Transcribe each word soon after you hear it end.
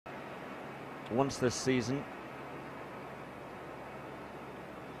once this season.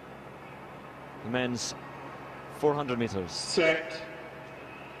 The men's 400 metres. Set.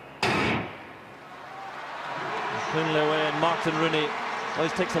 Cleanly away, and Martin Rooney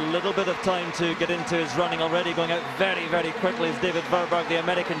always takes a little bit of time to get into his running, already going out very, very quickly as David Verberg, the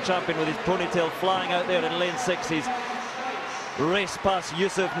American champion, with his ponytail flying out there in lane 6. He's raced past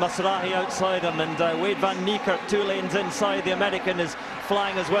Yusuf Masrahi outside him, and Wayde Van Niekerk 2 lanes inside. The American is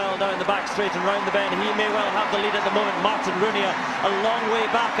flying as well down the back straight and round the bend. He may well have the lead at the moment. Martin Rooney a long way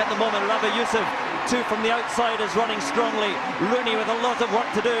back at the moment. Rabbi Yusuf 2 from the outside is running strongly. Rooney with a lot of work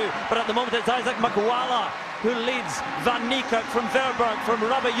to do, but at the moment it's Isaac Makwala who leads Van Niekerk from Verberg, from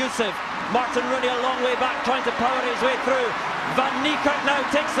Rabbi Yusuf. Martin Rooney a long way back, trying to power his way through. Van Niekerk now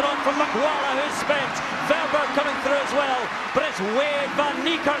takes it on from Makwala, who's spent. Verberg coming through as well, but it's Wayde Van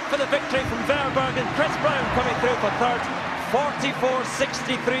Niekerk for the victory from Verberg, and Chris Brown coming through for third.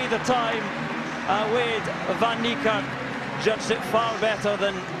 44.63 the time. Wayde Van Niekerk judged it far better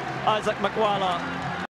than Isaac Makwala.